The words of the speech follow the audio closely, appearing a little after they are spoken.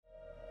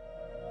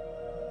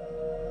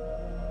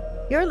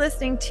You're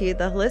listening to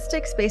the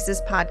Holistic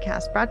Spaces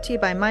podcast brought to you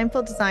by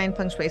Mindful Design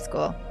Feng Shui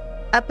School.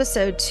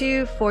 Episode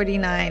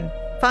 249,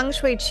 Feng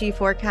Shui Qi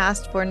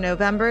Forecast for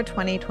November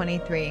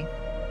 2023.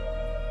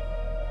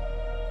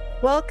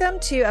 Welcome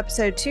to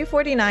episode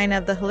 249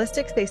 of the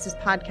Holistic Spaces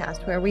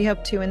podcast, where we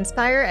hope to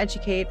inspire,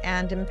 educate,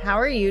 and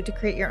empower you to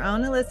create your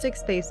own holistic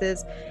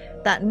spaces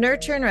that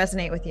nurture and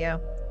resonate with you.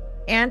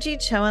 Angie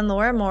Cho and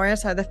Laura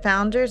Morris are the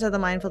founders of the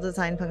Mindful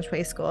Design Feng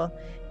Shui School.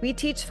 We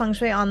teach Feng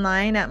Shui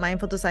online at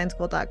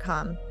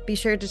mindfuldesignschool.com. Be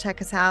sure to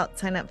check us out,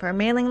 sign up for our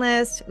mailing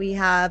list. We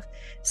have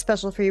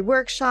special free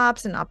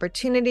workshops and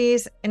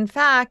opportunities. In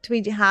fact,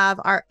 we have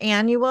our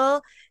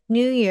annual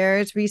New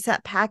Year's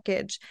Reset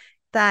package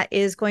that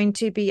is going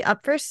to be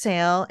up for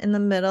sale in the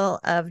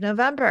middle of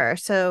November.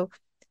 So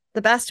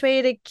the best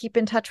way to keep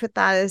in touch with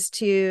that is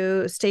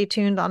to stay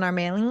tuned on our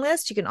mailing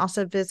list. You can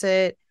also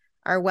visit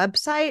our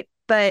website,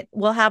 but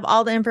we'll have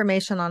all the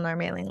information on our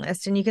mailing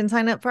list. And you can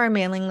sign up for our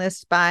mailing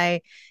list by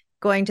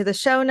going to the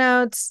show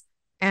notes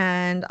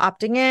and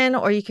opting in,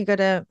 or you can go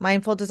to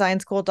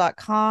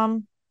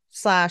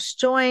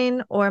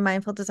mindfuldesignschool.com/join or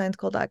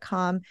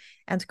mindfuldesignschool.com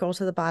and scroll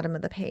to the bottom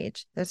of the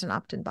page. There's an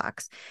opt-in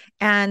box.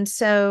 And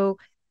so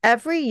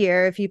every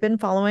year, if you've been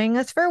following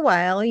us for a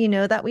while, you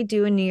know that we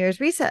do a New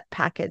Year's Reset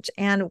package.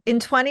 And in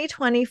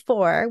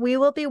 2024, we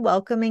will be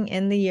welcoming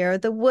in the year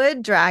of the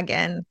wood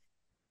dragon.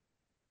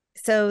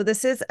 So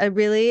this is a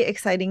really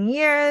exciting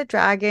year.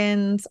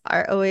 Dragons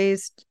are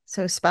always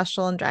so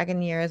special, and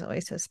Dragon Year is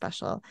always so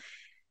special.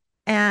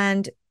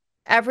 And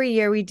every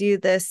year we do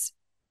this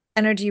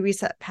energy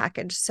reset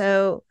package.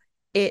 So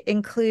it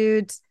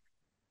includes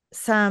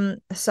some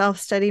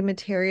self-study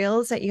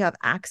materials that you have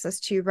access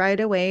to right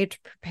away to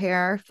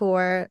prepare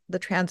for the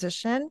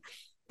transition,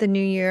 the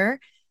new year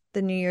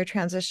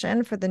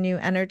transition for the new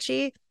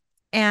energy.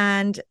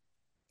 And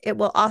it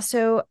will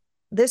also,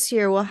 this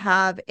year we'll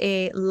have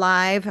a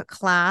live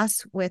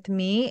class with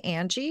me,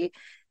 Angie,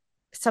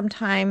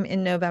 sometime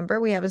in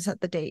November. We haven't set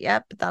the date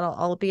yet, but that'll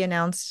all be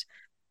announced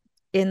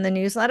in the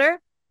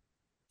newsletter.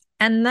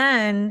 And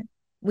then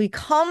we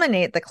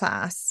culminate the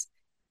class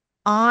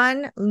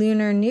on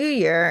Lunar New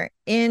Year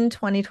in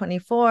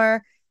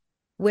 2024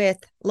 with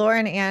Laura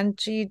and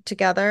Angie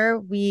together.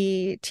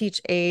 We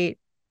teach a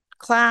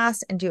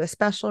class and do a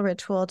special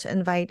ritual to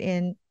invite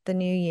in the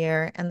new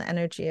year and the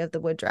energy of the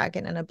wood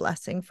dragon, and a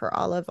blessing for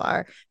all of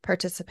our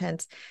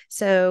participants.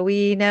 So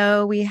we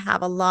know we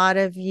have a lot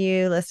of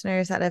you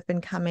listeners that have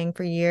been coming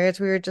for years.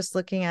 We were just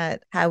looking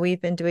at how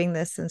we've been doing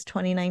this since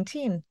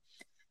 2019.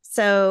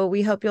 So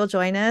we hope you'll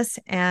join us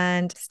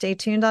and stay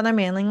tuned on our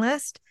mailing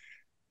list.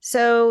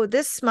 So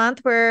this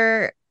month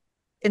we're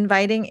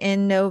inviting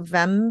in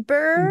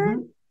November,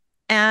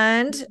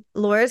 and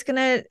Laura's going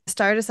to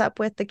start us up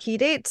with the key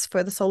dates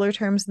for the solar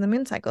terms and the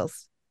moon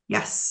cycles.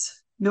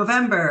 Yes,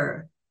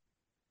 November,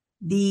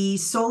 the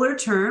solar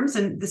terms,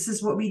 and this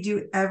is what we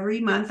do every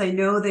month. I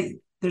know that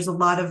there's a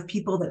lot of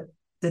people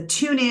that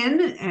tune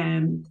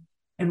in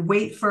and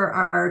wait for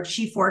our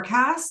chi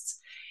forecasts.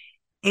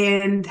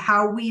 And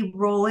how we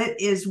roll it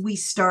is we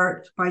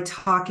start by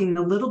talking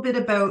a little bit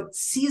about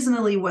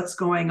seasonally what's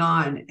going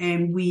on.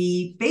 And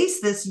we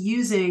base this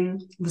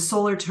using the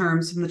solar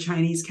terms from the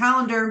Chinese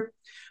calendar,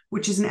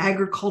 which is an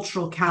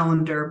agricultural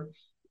calendar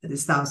that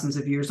is thousands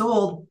of years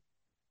old.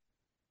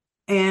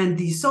 And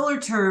the solar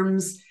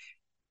terms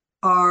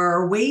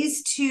are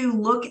ways to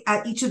look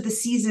at each of the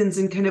seasons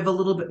in kind of a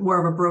little bit more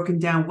of a broken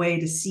down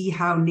way to see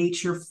how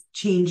nature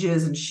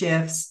changes and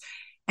shifts.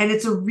 And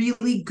it's a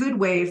really good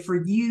way for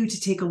you to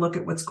take a look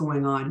at what's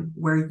going on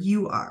where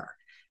you are.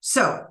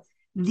 So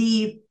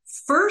the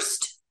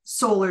first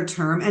solar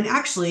term, and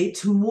actually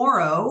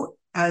tomorrow,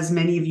 as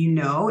many of you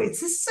know,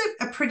 this is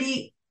a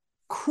pretty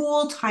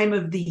cool time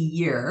of the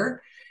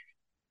year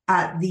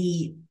at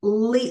the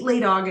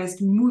late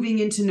August, moving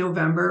into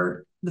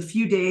November, the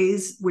few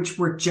days, which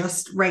we're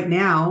just right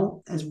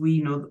now, as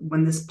we know,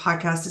 when this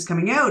podcast is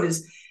coming out,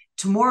 is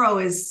tomorrow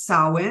is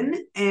Samhain,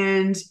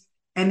 and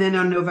then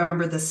on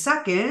November the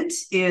 2nd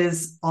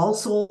is All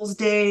Souls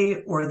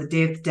Day, or the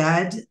Day of the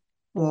Dead,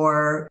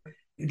 or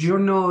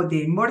Giorno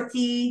dei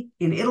Morti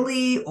in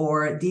Italy,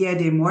 or Dia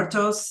de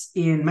Muertos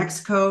in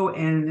Mexico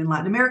and in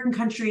Latin American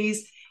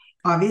countries.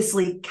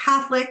 Obviously,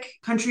 Catholic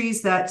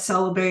countries that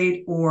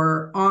celebrate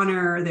or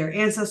honor their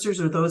ancestors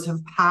or those who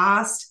have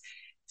passed.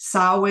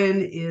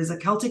 Samhain is a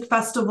Celtic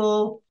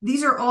festival.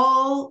 These are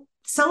all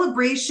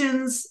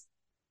celebrations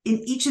in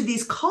each of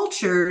these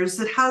cultures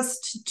that has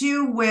to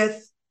do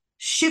with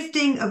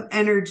shifting of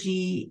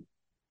energy,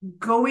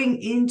 going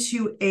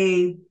into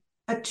a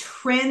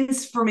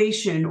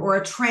transformation or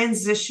a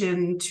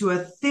transition to a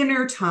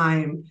thinner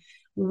time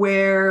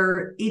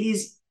where it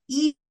is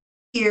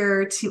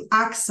easier to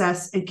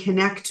access and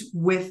connect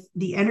with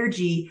the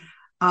energy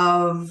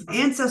of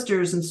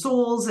ancestors and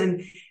souls.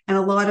 And a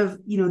lot of,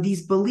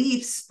 these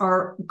beliefs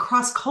are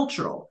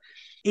cross-cultural.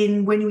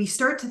 And when we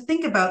start to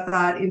think about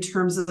that in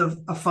terms of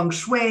a feng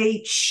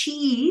shui,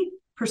 qi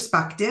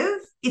perspective,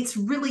 it's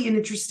really an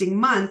interesting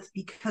month,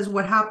 because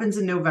what happens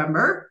in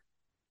November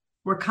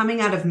We're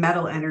coming out of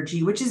metal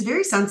energy, which is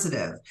very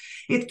sensitive.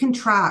 It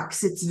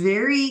contracts, it's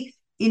very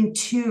in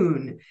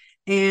tune,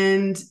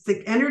 and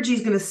the energy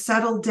is going to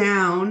settle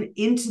down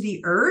into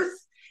the earth,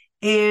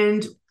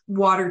 and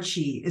water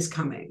chi is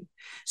coming.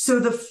 So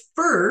the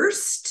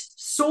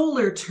first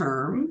solar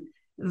term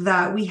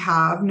that we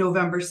have,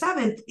 November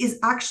 7th, is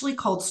actually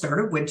called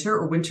Start of Winter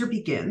or Winter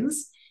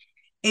Begins.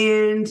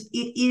 And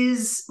it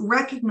is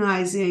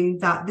recognizing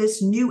that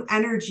this new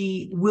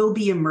energy will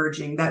be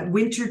emerging, that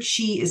winter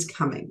chi is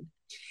coming.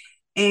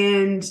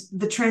 And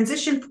the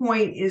transition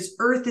point is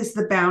Earth is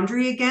the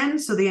boundary again.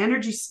 So the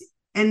energy,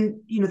 and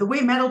the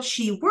way metal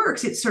chi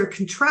works, it sort of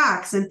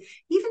contracts. And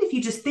even if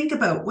you just think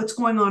about what's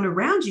going on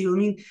around you, I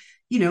mean,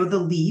 the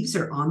leaves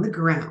are on the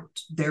ground,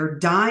 they're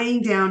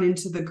dying down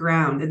into the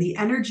ground, and the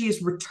energy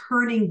is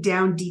returning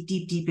down deep,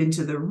 deep, deep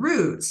into the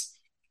roots.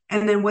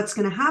 And then what's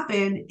going to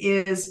happen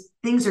is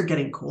things are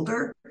getting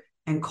colder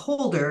and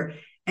colder,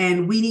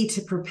 and we need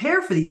to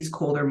prepare for these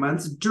colder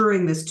months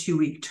during this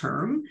 2-week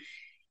term.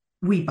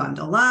 We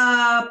bundle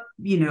up,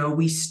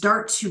 we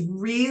start to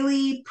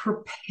really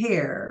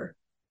prepare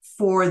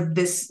for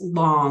this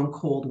long,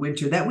 cold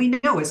winter that we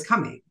know is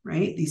coming,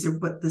 right? These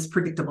are this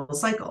predictable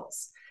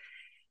cycles.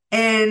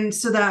 And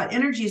so that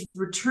energy is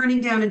returning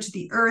down into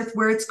the earth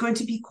where it's going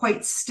to be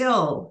quite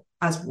still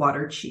as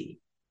water chi,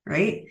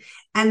 right?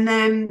 And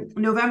then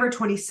November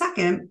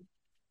 22nd,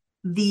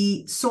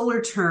 the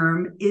solar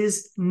term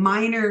is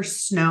minor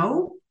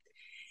snow.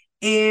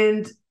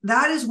 And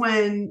that is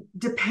when,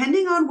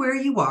 depending on where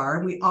you are,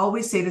 and we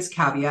always say this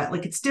caveat,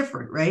 like it's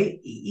different, right?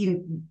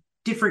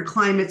 Different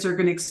climates are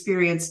going to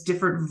experience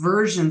different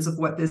versions of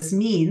what this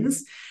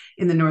means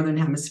in the Northern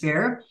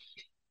Hemisphere.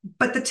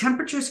 But the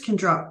temperatures can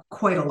drop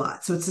quite a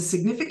lot. So it's a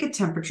significant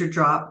temperature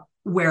drop.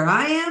 Where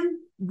I am,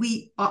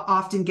 we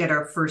often get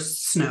our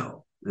first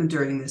snow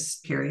during this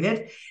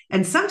period.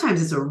 And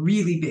sometimes it's a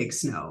really big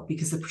snow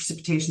because the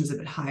precipitation is a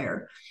bit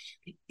higher.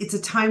 It's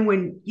a time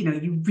when,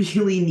 you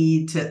really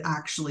need to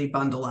actually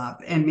bundle up,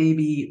 and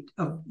maybe,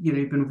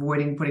 you've been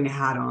avoiding putting a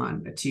hat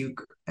on, a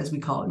toque, as we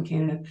call it in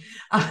Canada,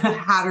 a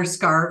hat or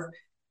scarf.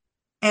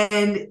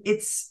 And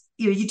it's,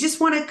 you just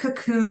want to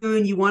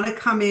cocoon, you want to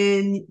come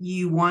in,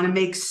 you want to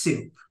make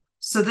soup.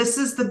 So this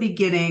is the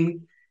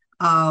beginning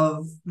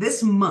of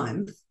this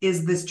month,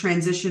 is this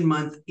transition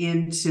month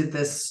into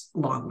this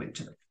long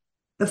winter.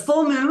 The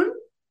full moon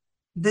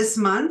this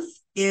month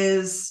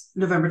is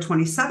November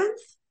 27th.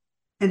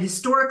 And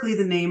historically,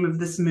 the name of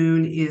this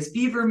moon is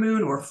beaver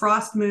moon or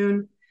frost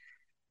moon.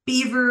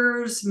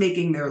 Beavers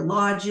making their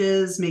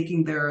lodges,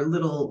 making their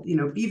little,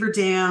 beaver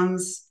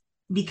dams,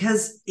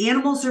 because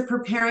animals are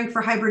preparing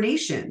for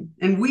hibernation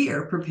and we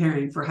are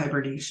preparing for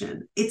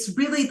hibernation. It's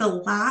really the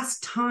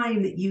last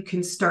time that you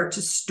can start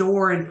to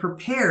store and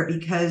prepare,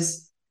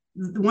 because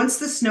once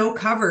the snow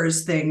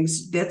covers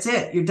things, that's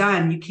it. You're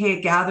done. You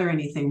can't gather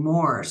anything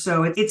more.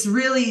 So it's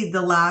really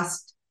the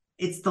last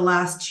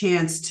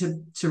chance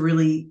to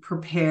really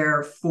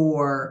prepare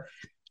for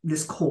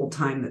this cold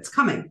time that's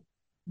coming.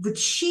 The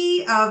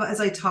chi of, as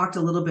I talked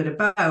a little bit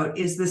about,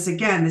 is this,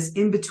 again, this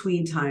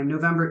in-between time,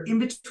 November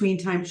in-between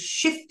time,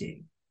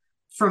 shifting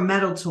from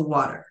metal to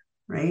water,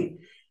 right?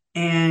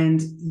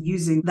 And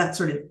using that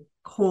sort of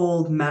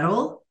cold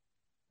metal,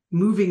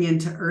 moving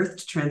into earth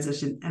to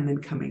transition, and then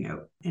coming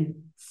out and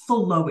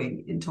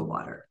flowing into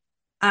water.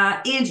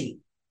 Angie,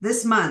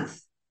 this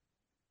month,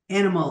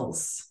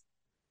 animals.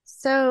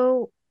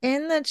 So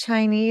in the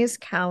Chinese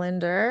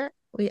calendar,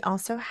 we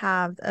also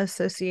have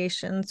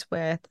associations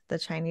with the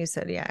Chinese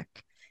zodiac.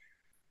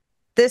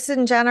 This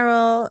in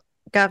general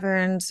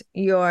governs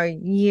your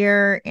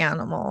year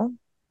animal.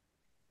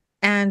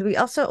 And we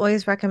also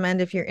always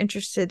recommend, if you're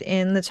interested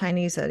in the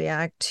Chinese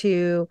zodiac,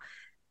 to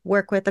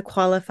work with a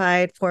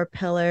qualified 4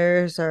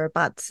 pillars or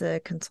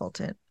Batsi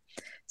consultant.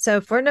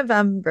 So for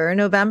November,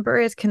 November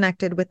is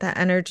connected with the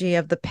energy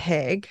of the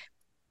pig.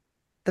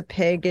 The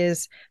pig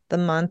is the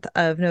month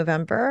of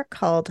November,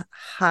 called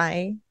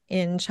Hai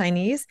in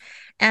Chinese.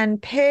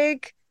 And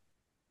pig,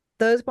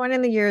 those born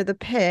in the year of the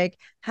pig,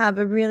 have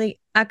a really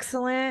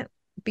excellent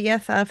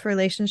BFF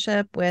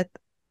relationship with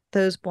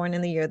those born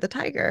in the year of the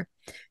tiger.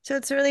 So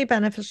it's a really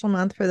beneficial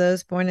month for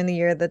those born in the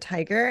year of the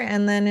tiger.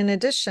 And then in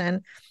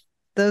addition,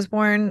 those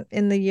born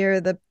in the year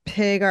of the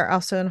pig are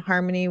also in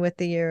harmony with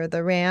the year of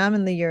the ram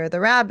and the year of the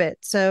rabbit.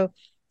 So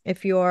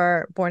if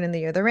you're born in the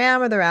year of the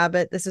ram or the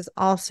rabbit, this is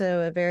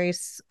also a very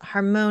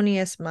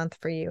harmonious month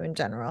for you in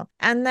general.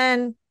 And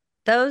then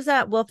those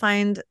that will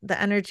find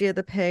the energy of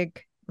the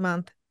pig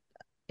month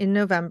in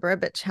November a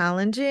bit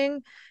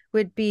challenging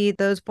would be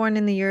those born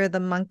in the year of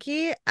the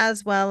monkey,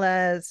 as well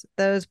as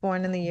those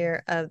born in the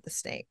year of the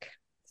snake.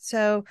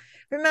 So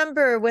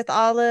remember, with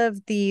all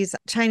of these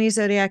Chinese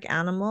zodiac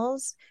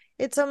animals,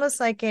 it's almost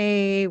like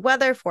a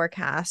weather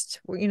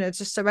forecast. It's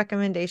just a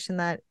recommendation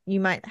that you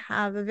might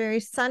have a very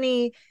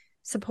sunny,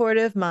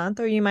 supportive month,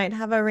 or you might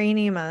have a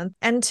rainy month,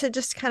 and to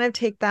just kind of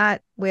take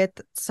that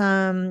with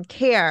some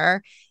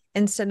care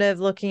instead of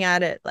looking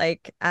at it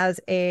like as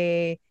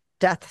a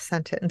death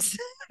sentence.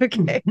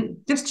 Okay.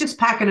 Just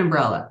pack an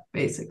umbrella,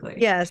 basically.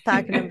 Yes,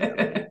 pack an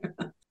umbrella.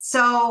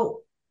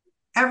 So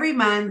every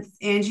month,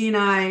 Angie and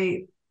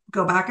I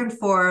go back and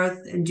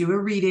forth and do a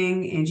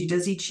reading. Angie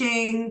does I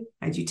Ching,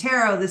 I do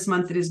tarot. This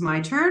month it is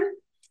my turn.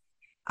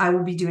 I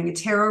will be doing a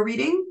tarot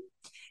reading.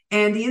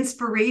 And the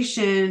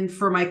inspiration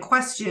for my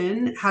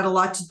question had a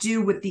lot to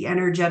do with the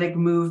energetic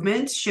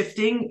movement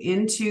shifting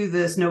into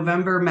this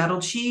November metal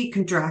chi,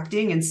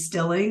 contracting and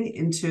stilling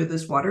into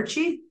this water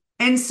chi.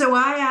 And so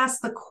I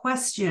asked the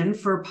question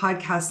for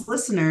podcast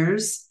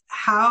listeners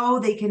how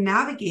they can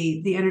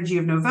navigate the energy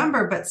of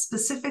November, but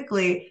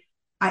specifically,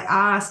 I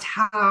asked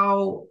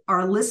how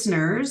our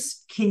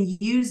listeners can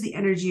use the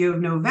energy of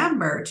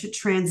November to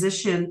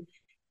transition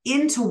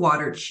into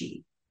water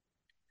chi.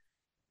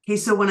 Okay,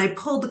 so when I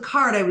pulled the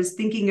card, I was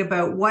thinking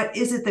about what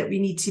is it that we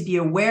need to be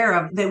aware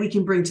of that we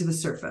can bring to the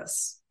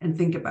surface and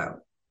think about.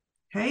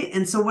 Okay,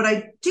 and so what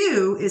I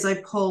do is I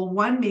pull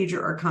one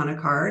major arcana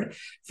card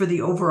for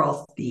the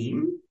overall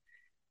theme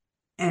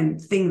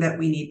and thing that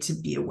we need to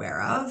be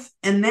aware of.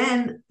 And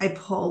then I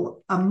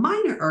pull a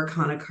minor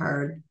arcana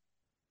card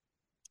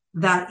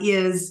that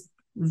is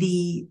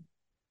the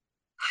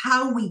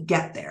how we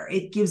get there.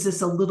 It gives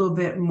us a little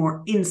bit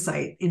more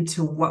insight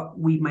into what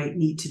we might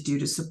need to do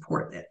to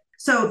support it.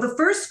 So the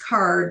first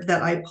card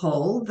that I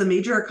pulled, the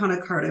major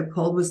arcana card I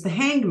pulled, was the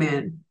Hanged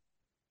Man.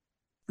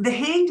 The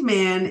Hanged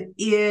Man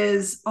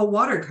is a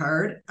water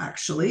card,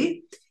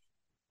 actually,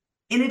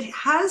 and it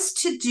has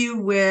to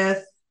do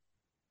with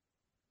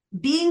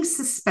being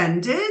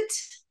suspended,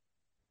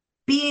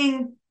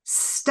 being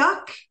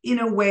stuck in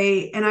a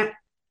way, and I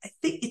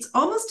think it's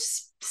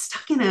almost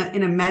stuck in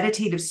a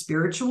meditative,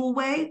 spiritual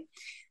way,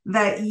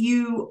 that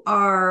you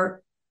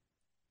are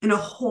in a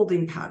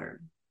holding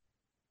pattern.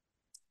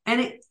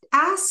 And it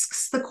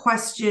asks the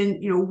question,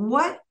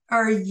 what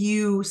are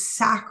you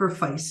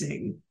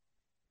sacrificing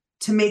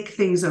to make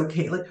things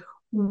okay? Like,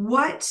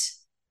 what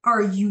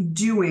are you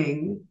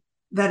doing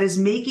that is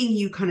making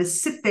you kind of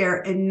sit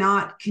there and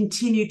not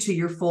continue to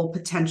your full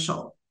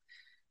potential?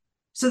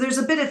 So there's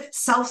a bit of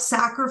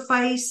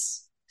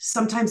self-sacrifice.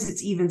 Sometimes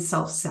it's even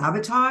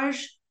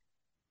self-sabotage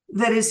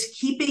that is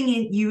keeping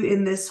you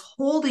in this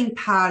holding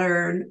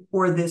pattern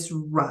or this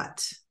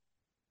rut.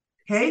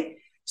 Okay.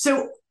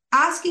 So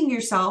asking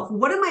yourself,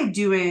 what am I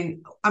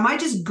doing? Am I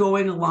just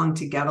going along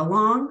to get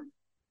along?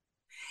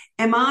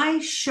 Am I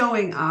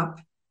showing up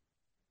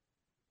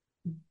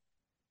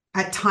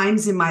at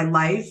times in my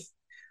life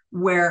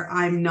where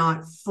I'm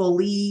not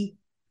fully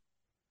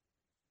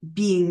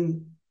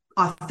being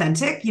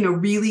authentic,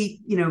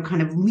 really,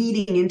 kind of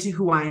leading into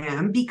who I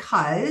am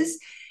because,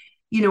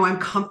 I'm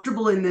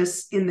comfortable in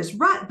this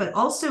rut, but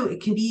also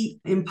it can be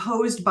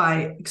imposed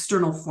by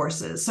external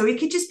forces. So it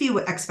could just be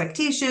with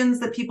expectations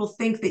that people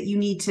think that you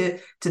need to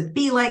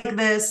be like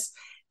this,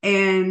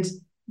 and,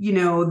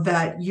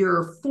 that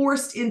you're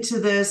forced into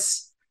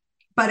this.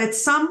 But at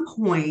some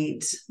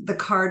point, the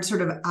card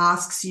sort of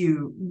asks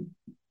you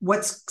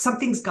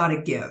something's got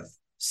to give.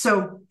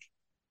 So,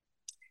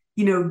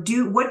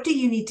 what do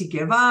you need to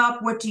give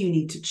up? What do you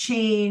need to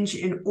change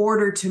in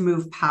order to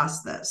move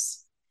past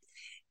this?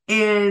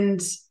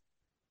 And,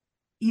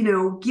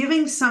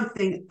 giving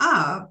something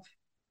up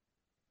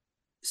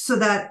so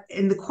that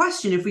in the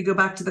question, if we go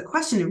back to the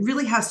question, it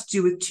really has to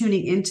do with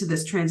tuning into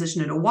this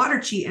transition into water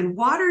chi. And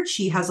water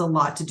chi has a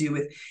lot to do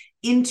with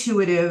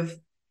intuitive,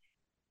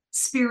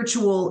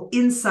 spiritual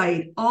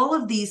insight, all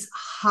of these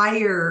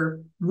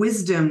higher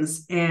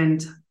wisdoms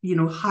and,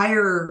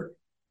 higher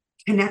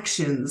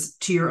connections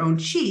to your own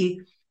chi.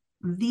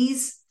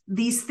 These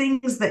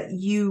things that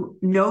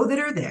that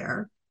are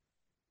there,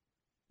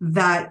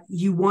 that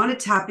you want to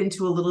tap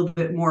into a little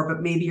bit more,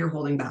 but maybe you're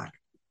holding back.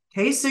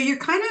 Okay, so you're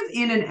kind of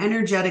in an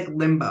energetic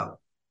limbo.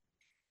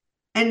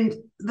 And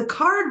the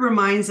card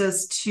reminds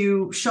us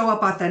to show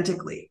up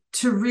authentically,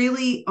 to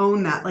really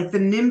own that. Like the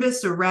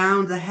nimbus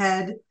around the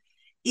head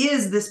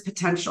is this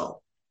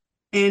potential.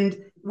 And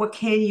what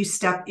can you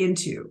step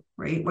into,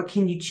 right? What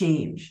can you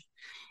change?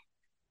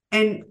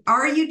 And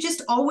are you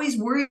just always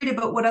worried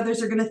about what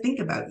others are going to think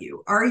about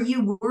you? Are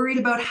you worried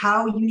about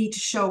how you need to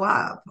show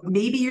up?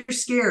 Maybe you're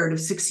scared of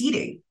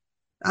succeeding.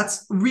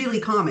 That's really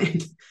common.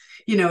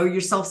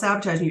 You're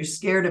self-sabotaging, you're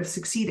scared of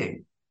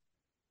succeeding.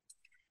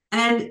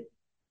 And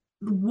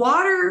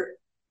water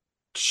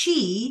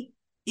chi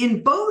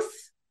in both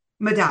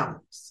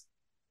modalities,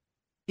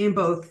 in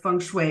both Feng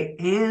Shui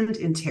and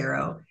in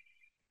tarot,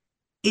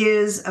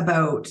 is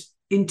about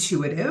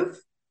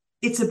intuitive.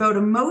 It's about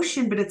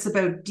emotion, but it's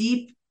about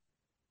deep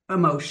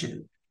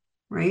emotion,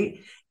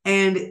 right?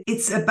 And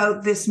it's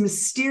about this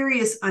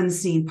mysterious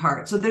unseen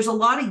part. So there's a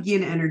lot of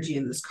yin energy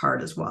in this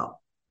card as well,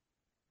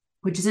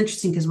 which is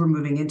interesting because we're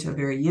moving into a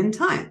very yin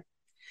time.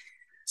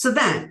 So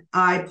then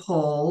I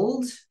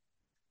pulled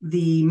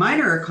the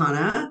minor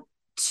arcana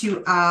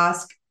to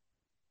ask,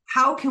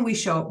 how can we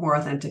show up more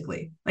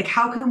authentically? Like,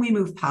 how can we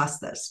move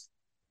past this?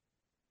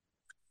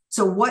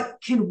 So what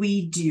can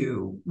we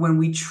do when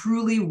we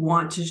truly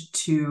want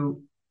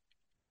to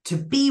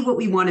be what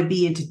we want to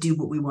be and to do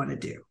what we want to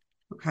do?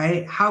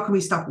 Okay. How can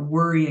we stop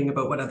worrying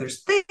about what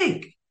others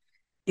think?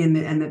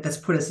 and that's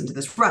put us into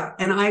this rut.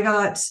 And I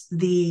got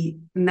the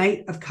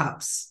Knight of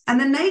Cups. And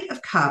the Knight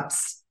of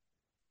Cups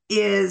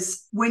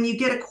is when you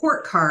get a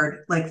court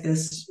card like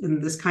this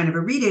in this kind of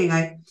a reading,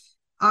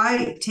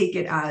 I take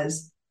it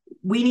as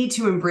we need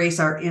to embrace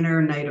our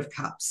inner Knight of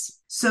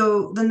Cups.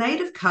 So the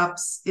Knight of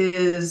Cups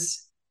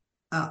is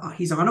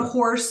he's on a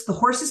horse. The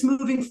horse is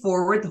moving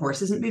forward. The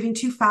horse isn't moving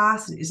too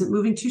fast. It isn't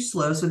moving too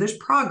slow. So there's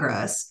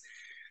progress.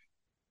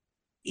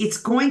 It's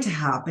going to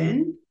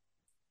happen.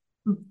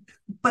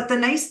 But the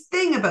nice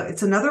thing about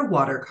it's another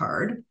water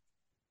card.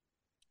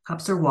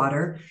 Cups are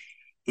water.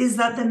 Is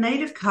that the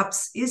Knight of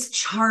Cups is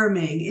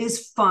charming,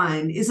 is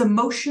fun, is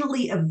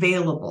emotionally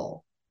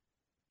available.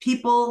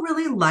 People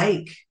really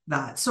like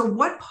that. So,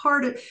 what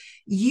part of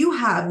you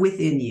have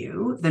within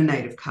you, the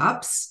Knight of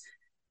Cups,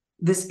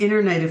 this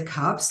inner Knight of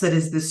Cups that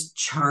is this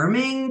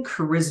charming,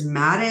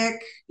 charismatic,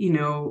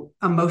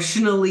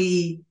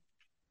 emotionally,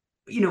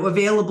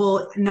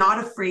 available, not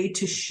afraid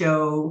to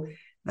show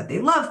that they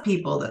love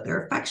people, that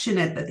they're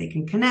affectionate, that they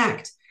can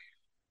connect.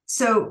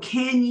 So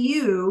can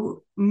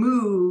you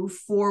move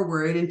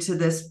forward into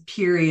this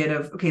period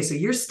of, okay, so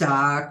you're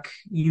stuck,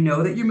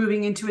 that you're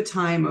moving into a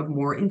time of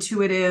more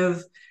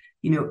intuitive,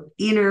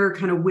 inner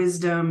kind of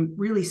wisdom,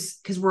 really,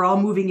 because we're all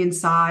moving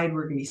inside.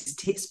 We're going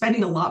to be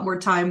spending a lot more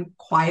time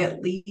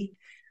quietly.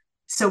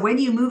 So when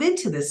you move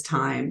into this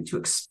time to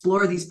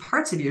explore these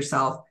parts of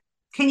yourself,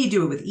 can you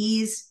do it with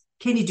ease?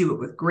 Can you do it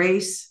with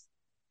grace?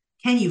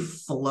 Can you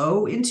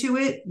flow into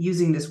it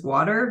using this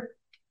water?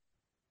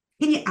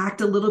 Can you act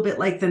a little bit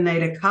like the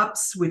Knight of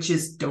Cups, which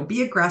is don't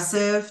be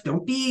aggressive,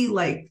 don't be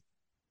like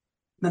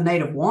the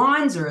Knight of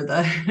Wands or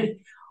the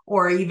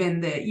or even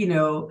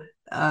the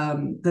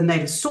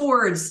Knight of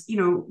Swords,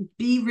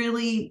 be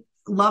really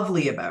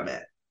lovely about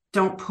it.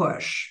 Don't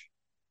push.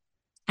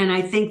 And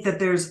I think that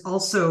there's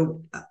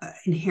also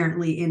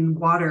inherently in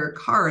water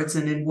cards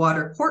and in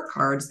water court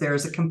cards,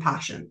 there's a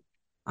compassion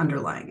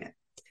underlying it.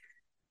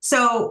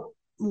 So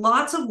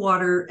lots of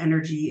water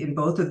energy in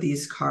both of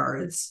these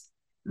cards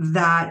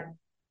that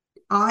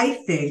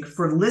I think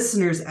for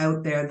listeners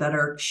out there that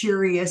are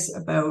curious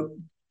about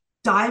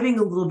diving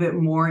a little bit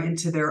more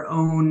into their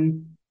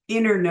own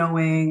inner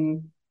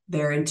knowing,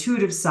 their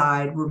intuitive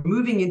side, we're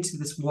moving into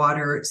this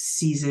water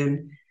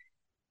season.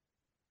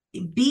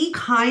 Be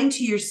kind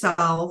to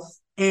yourself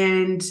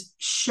and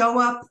show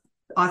up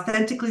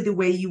authentically the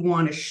way you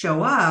want to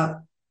show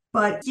up,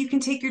 but you can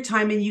take your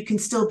time and you can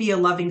still be a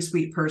loving,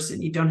 sweet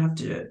person. You don't have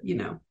to, you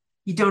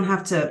don't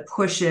have to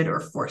push it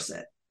or force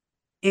it.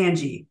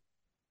 Angie,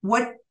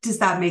 what does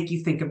that make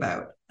you think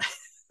about?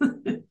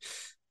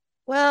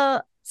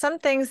 Well, some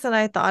things that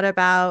I thought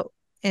about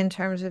in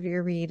terms of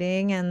your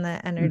reading and the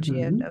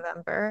energy of Mm-hmm.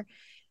 November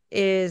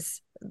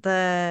is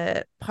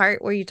the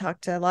part where you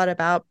talked a lot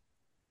about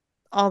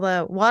all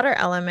the water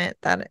element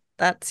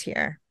that's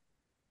here.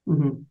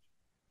 Mm-hmm.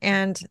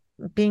 And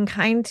being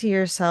kind to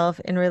yourself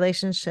in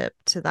relationship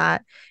to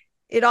that.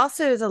 It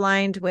also is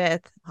aligned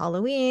with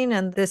Halloween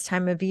and this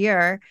time of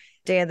year,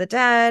 Day of the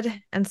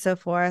Dead, and so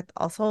forth,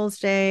 All Souls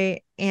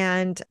Day.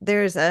 And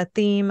there's a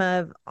theme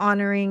of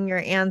honoring your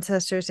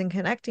ancestors and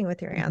connecting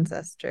with your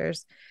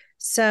ancestors.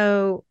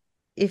 So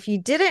if you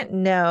didn't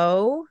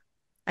know,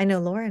 I know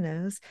Laura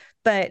knows,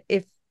 but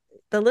if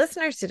the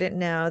listeners didn't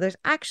know, there's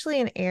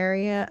actually an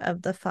area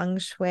of the Feng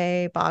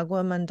Shui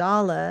Bagua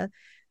mandala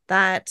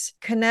that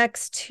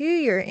connects to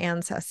your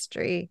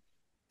ancestry.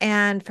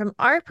 And from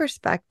our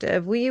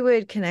perspective, we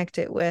would connect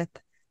it with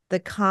the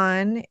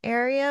Kan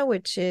area,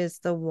 which is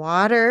the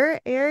water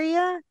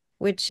area,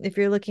 which if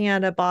you're looking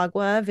at a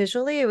Bagua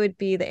visually, it would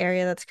be the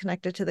area that's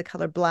connected to the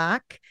color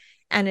black.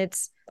 And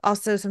it's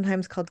also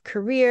sometimes called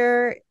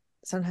career,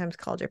 sometimes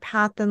called your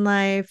path in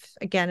life.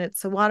 Again,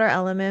 it's the water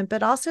element,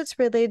 but also it's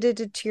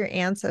related to your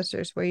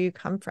ancestors, where you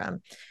come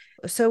from.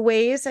 So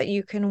ways that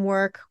you can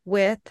work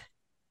with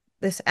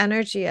this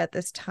energy at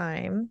this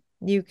time,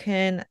 you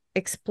can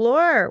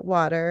explore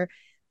water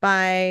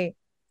by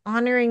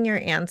honoring your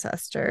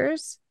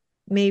ancestors.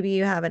 Maybe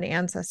you have an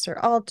ancestor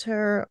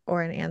altar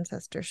or an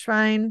ancestor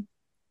shrine,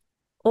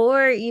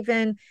 or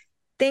even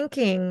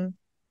thinking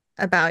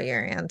about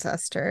your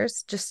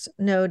ancestors, just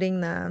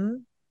noting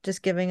them,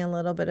 just giving a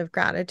little bit of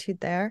gratitude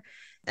there.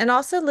 And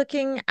also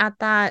looking at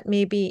that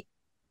maybe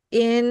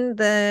in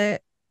the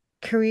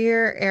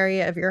career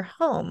area of your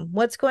home.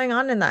 What's going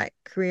on in that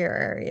career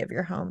area of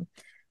your home?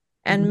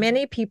 And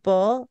many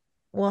people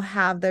will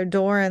have their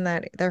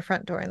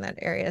front door in that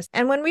area.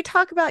 And when we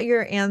talk about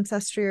your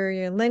ancestry or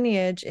your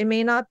lineage, it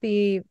may not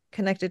be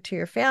connected to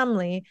your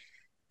family,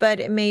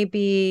 but it may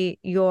be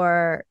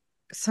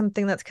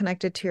something that's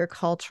connected to your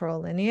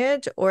cultural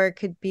lineage, or it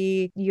could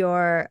be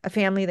a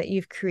family that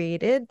you've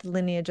created, the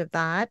lineage of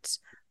that,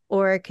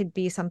 or it could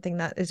be something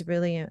that is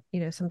really,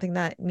 something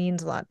that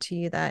means a lot to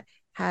you,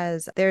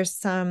 there's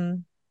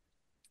some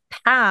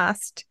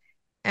past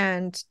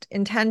and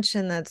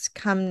intention that's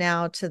come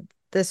now to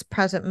this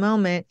present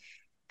moment.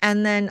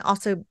 And then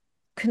also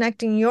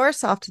connecting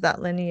yourself to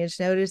that lineage,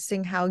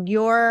 noticing how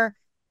you're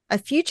a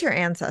future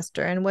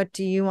ancestor and what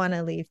do you want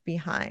to leave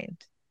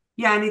behind.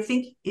 Yeah, and I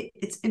think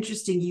it's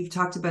interesting. You've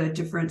talked about a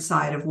different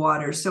side of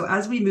water. So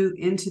as we move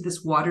into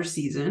this water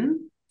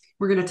season,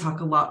 we're going to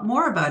talk a lot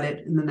more about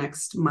it in the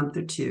next month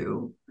or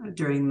two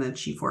during the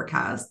chi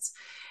forecasts.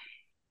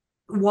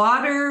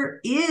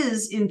 Water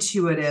is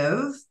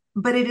intuitive,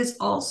 but it is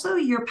also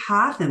your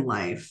path in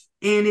life.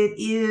 And it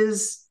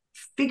is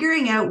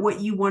figuring out what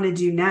you want to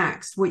do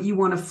next, what you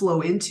want to flow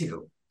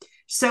into.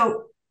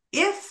 So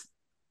if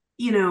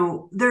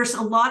there's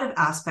a lot of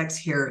aspects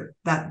here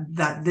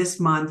that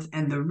this month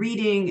and the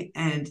reading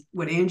and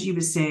what Angie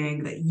was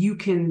saying, that you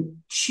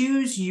can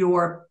choose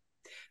your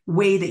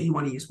way that you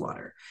want to use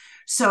water.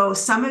 So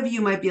some of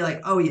you might be like,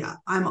 oh yeah,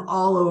 I'm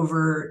all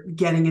over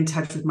getting in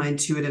touch with my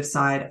intuitive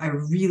side. I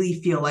really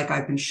feel like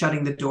I've been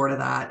shutting the door to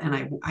that,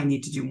 and I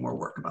need to do more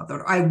work about that.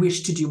 Or I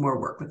wish to do more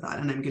work with that,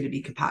 and I'm going to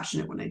be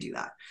compassionate when I do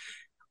that.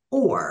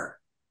 Or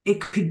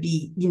it could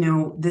be,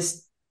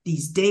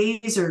 these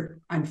days, or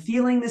I'm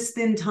feeling this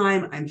thin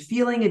time. I'm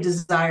feeling a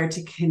desire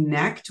to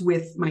connect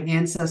with my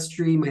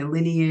ancestry, my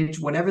lineage,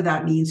 whatever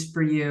that means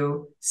for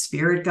you,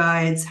 spirit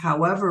guides,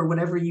 however,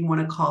 whatever you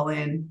want to call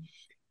in.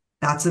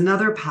 That's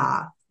another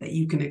path that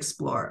you can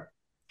explore.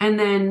 And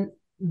then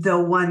the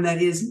one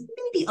that is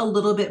maybe a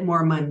little bit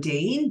more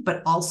mundane,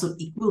 but also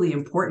equally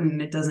important,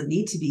 and it doesn't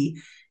need to be,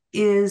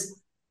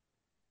 is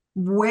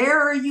where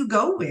are you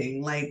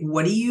going? Like,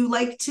 what do you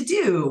like to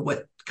do?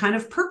 What kind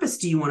of purpose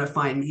do you want to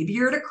find? Maybe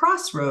you're at a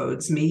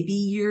crossroads.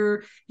 Maybe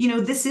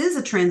this is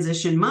a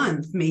transition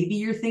month. Maybe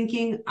you're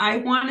thinking, I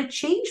want to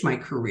change my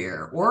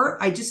career,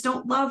 or I just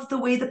don't love the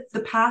way that the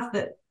path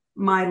that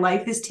my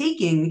life is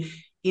taking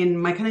in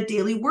my kind of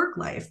daily work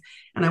life,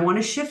 and I want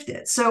to shift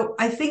it. So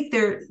I think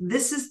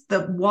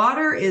the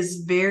water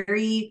is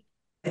it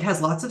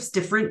has lots of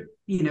different,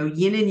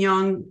 yin and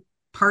yang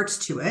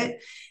parts to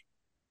it.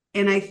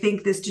 And I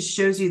think this just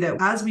shows you that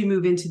as we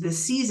move into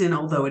this season,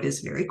 although it is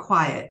very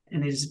quiet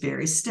and it is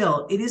very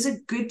still, it is a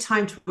good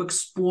time to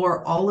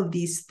explore all of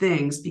these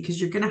things,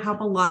 because you're going to have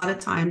a lot of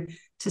time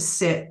to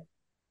sit,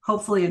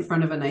 hopefully in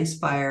front of a nice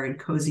fire, and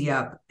cozy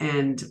up,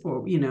 and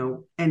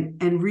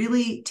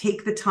really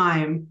take the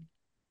time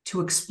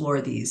to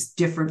explore these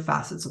different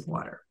facets of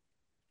water.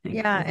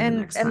 Yeah, Over the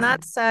next and time.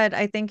 that said,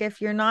 I think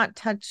if you're not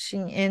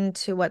touching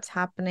into what's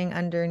happening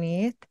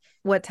underneath,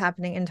 what's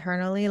happening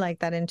internally,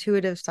 like that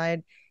intuitive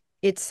side,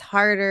 it's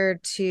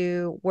harder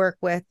to work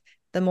with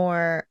the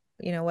more,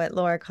 what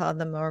Laura called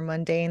the more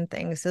mundane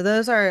things. So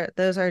those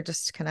are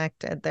just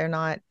connected. They're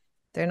not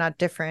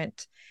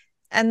different.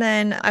 And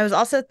then I was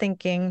also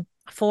thinking,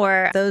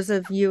 for those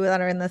of you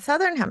that are in the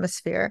southern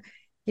hemisphere,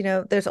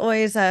 there's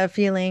always a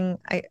feeling,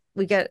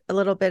 we get a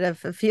little bit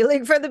of a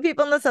feeling for the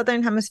people in the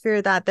southern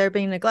hemisphere that they're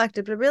being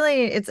neglected, but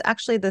really it's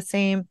actually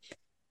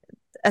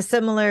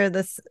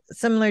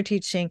similar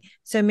teaching.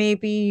 So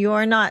maybe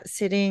you're not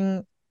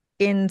sitting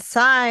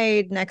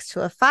inside next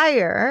to a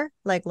fire,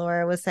 like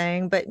Laura was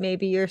saying, but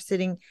maybe you're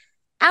sitting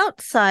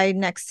outside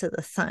next to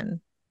the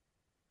sun,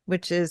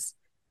 which is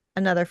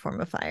another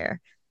form of fire.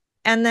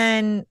 And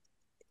then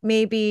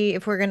maybe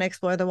if we're going to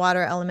explore the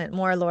water element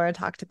more, Laura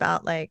talked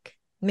about like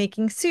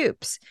making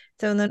soups.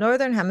 So in the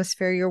northern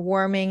hemisphere, you're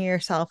warming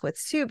yourself with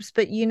soups,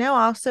 but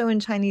also in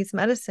Chinese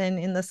medicine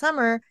in the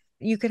summer,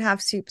 you could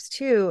have soups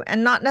too,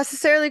 and not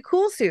necessarily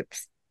cool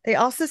soups. They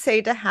also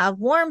say to have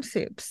warm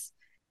soups.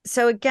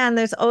 So again,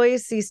 there's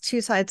always these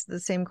two sides of the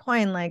same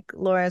coin. Like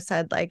Laura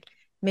said, like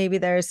maybe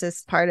there's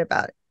this part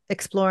about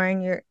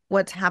exploring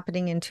what's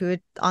happening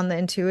on the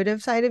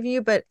intuitive side of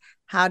you, but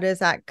how does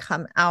that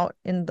come out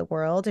in the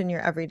world in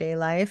your everyday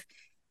life?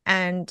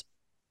 And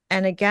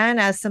again,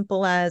 as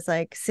simple as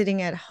like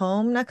sitting at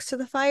home next to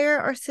the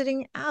fire or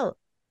sitting out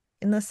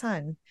in the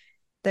sun,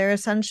 they're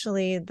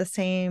essentially the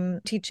same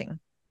teaching.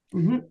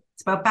 Mm-hmm.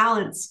 It's about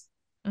balance.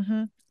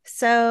 Mm-hmm.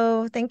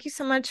 So thank you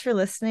so much for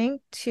listening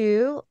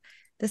to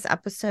this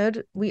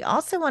episode. We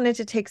also wanted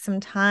to take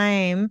some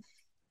time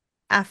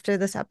after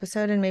this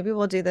episode, and maybe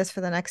we'll do this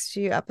for the next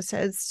few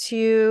episodes,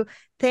 to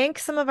thank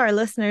some of our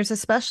listeners,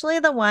 especially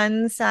the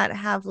ones that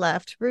have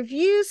left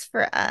reviews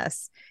for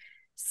us.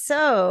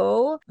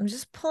 So I'm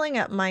just pulling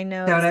up my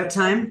notes. Shout out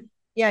time.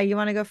 Yeah, you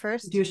want to go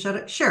first? Do a shout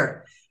out?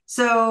 Sure.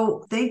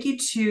 So thank you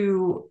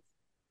to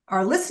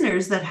our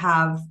listeners that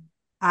have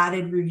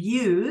added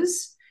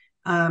reviews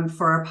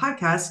for our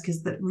podcast,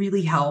 because that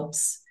really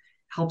helps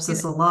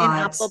us a lot.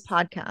 In Apple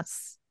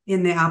Podcasts.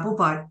 In the Apple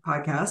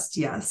podcast,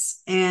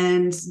 yes.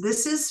 And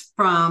this is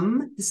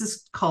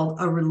called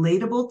A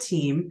Relatable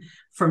Team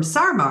from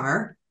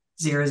Sarmar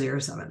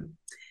 007.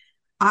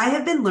 I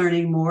have been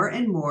learning more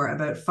and more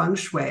about Feng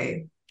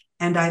Shui,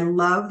 and I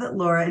love that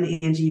Laura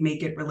and Angie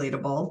make it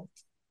relatable.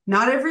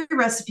 Not every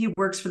recipe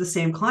works for the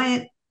same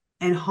client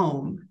and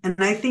home, and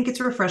I think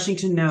it's refreshing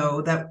to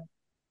know that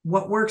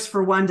what works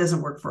for one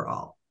doesn't work for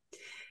all.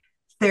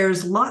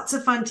 There's lots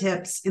of fun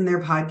tips in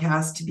their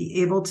podcast to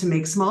be able to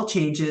make small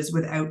changes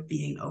without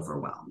being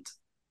overwhelmed.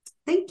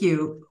 Thank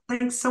you.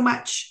 Thanks so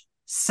much,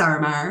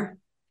 Sarmar.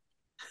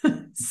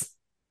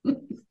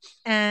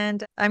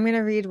 And I'm going to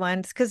read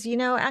one because,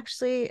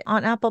 actually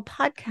on Apple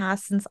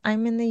Podcasts, since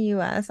I'm in the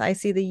US, I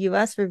see the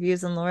US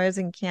reviews and Laura's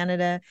in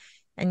Canada.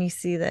 and you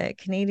see the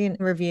Canadian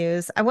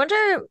reviews. I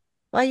wonder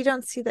why you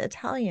don't see the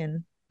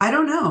Italian. I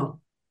don't know.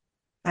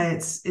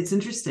 It's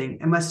interesting.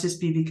 It must just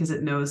be because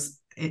it knows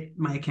it.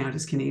 My account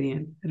is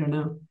Canadian. I don't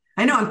know.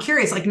 I know. I'm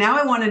curious. Like now,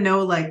 I want to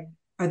know. Like,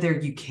 are there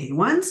UK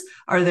ones?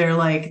 Are there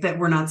like that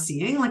we're not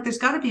seeing? Like, there's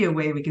got to be a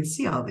way we can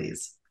see all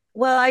these.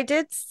 Well,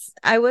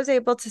 I was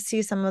able to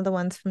see some of the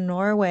ones from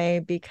Norway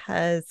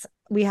because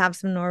we have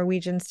some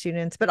Norwegian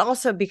students, but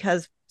also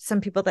because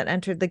some people that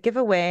entered the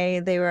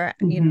giveaway, they were,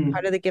 Mm-hmm.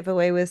 part of the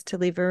giveaway was to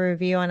leave a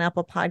review on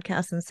Apple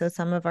Podcasts. And so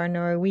some of our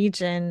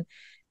Norwegian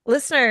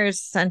listeners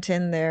sent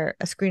in a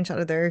screenshot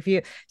of their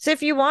review. So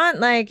if you want,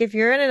 like, if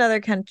you're in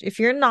another country, if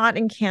you're not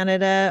in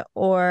Canada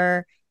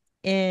or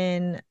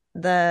in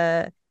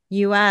the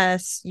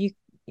US,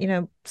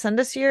 send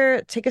us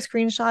take a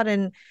screenshot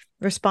and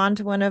respond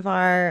to one of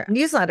our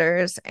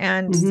newsletters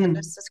and send Mm-hmm.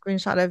 us a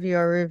screenshot of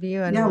your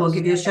review and Yeah, we'll we'll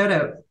give you a shout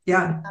out. give you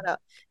Yeah. a shout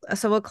out.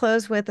 So we'll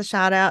close with a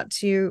shout out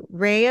to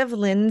Ray of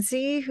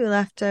Lindsay, who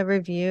left a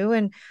review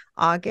in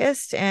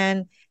August.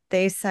 And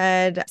they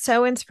said,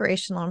 so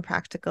inspirational and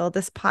practical.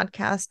 This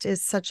podcast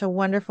is such a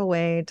wonderful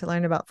way to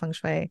learn about feng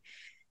shui.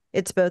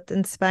 It's both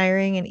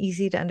inspiring and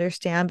easy to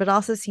understand, but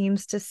also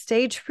seems to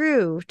stay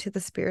true to the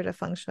spirit of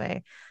feng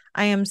shui.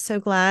 I am so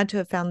glad to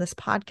have found this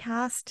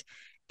podcast.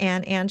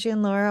 And Angie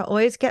and Laura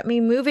always get me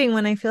moving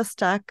when I feel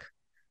stuck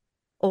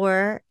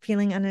or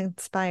feeling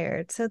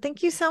uninspired. So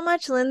thank you so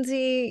much,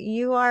 Lindsay.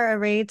 You are a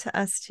ray to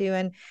us too.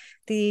 And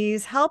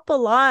these help a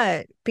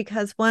lot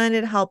because one,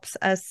 it helps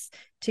us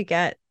to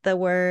get the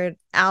word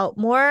out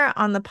more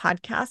on the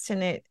podcast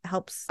and it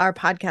helps our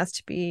podcast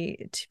to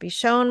be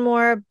shown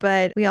more.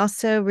 But we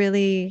also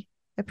really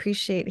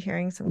appreciate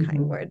hearing some kind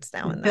Mm-hmm. words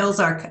now It and then.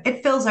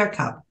 fills our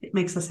cup. It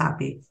makes us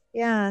happy.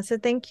 Yeah. So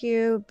thank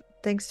you.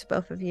 Thanks to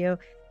both of you.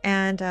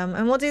 And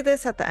we'll do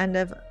this at the end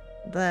of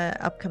the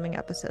upcoming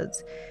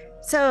episodes.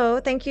 So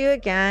thank you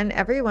again,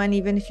 everyone.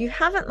 Even if you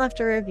haven't left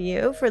a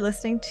review for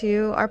listening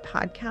to our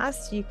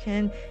podcast, you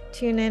can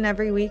tune in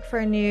every week for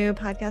a new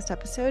podcast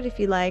episode. If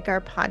you like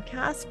our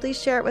podcast,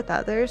 please share it with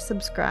others,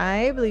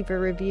 subscribe, leave a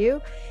review.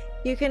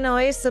 You can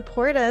always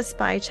support us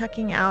by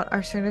checking out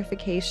our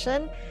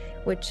certification,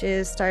 which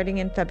is starting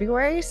in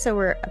February. So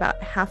we're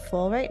about half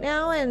full right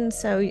now. And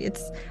so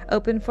it's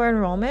open for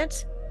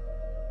enrollment.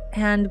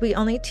 And we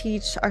only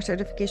teach our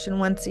certification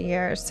once a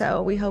year.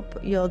 So we hope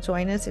you'll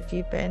join us if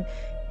you've been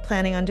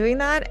planning on doing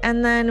that.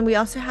 And then we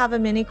also have a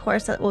mini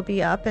course that will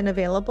be up and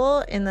available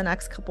in the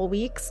next couple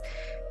weeks.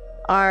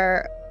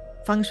 Our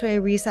Feng Shui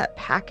Reset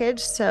package.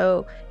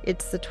 So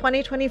it's the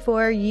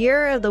 2024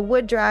 Year of the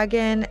Wood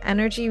Dragon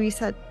Energy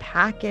Reset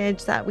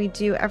package that we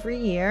do every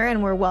year.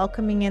 And we're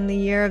welcoming in the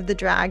Year of the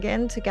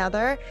Dragon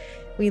together.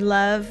 We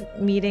love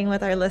meeting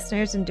with our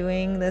listeners and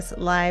doing this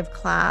live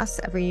class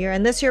every year.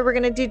 And this year we're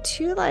going to do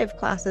 2 live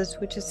classes,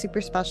 which is super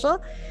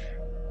special.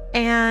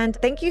 And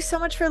thank you so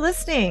much for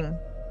listening.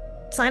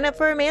 Sign up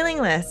for a mailing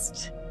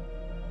list.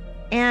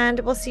 And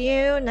we'll see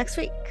you next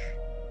week.